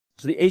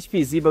So the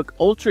HP ZBook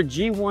Ultra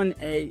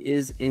G1a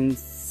is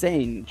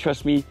insane.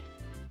 Trust me,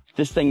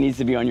 this thing needs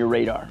to be on your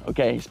radar,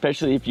 okay?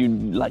 Especially if you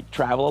like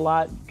travel a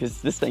lot,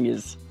 because this thing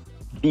is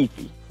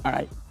beefy. All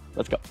right,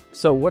 let's go.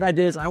 So what I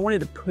did is I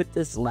wanted to put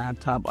this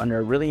laptop under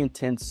a really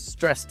intense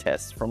stress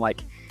test from like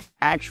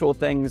actual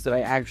things that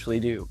I actually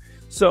do.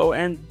 So,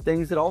 and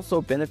things that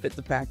also benefit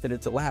the fact that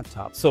it's a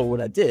laptop. So what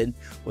I did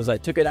was I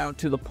took it out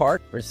to the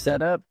park for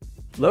setup,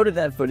 loaded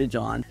that footage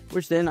on,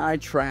 which then I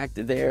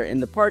tracked there in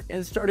the park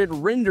and started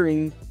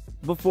rendering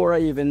before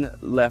I even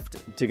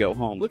left to go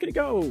home. Look at it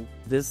go!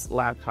 This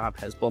laptop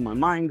has blown my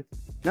mind,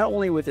 not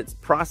only with its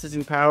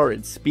processing power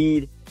and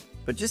speed,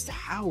 but just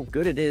how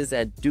good it is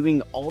at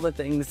doing all the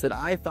things that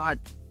I thought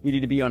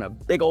needed to be on a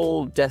big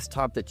old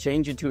desktop that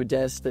changed into a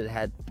desk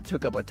that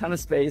took up a ton of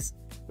space.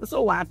 This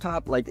little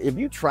laptop, like if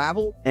you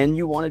travel and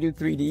you want to do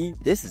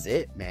 3D, this is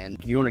it, man.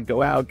 If you want to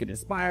go out, get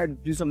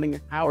inspired, do something,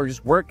 or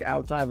just work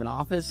outside of an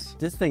office,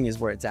 this thing is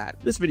where it's at.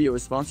 This video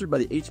is sponsored by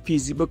the HP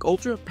ZBook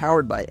Ultra,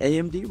 powered by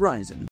AMD Ryzen.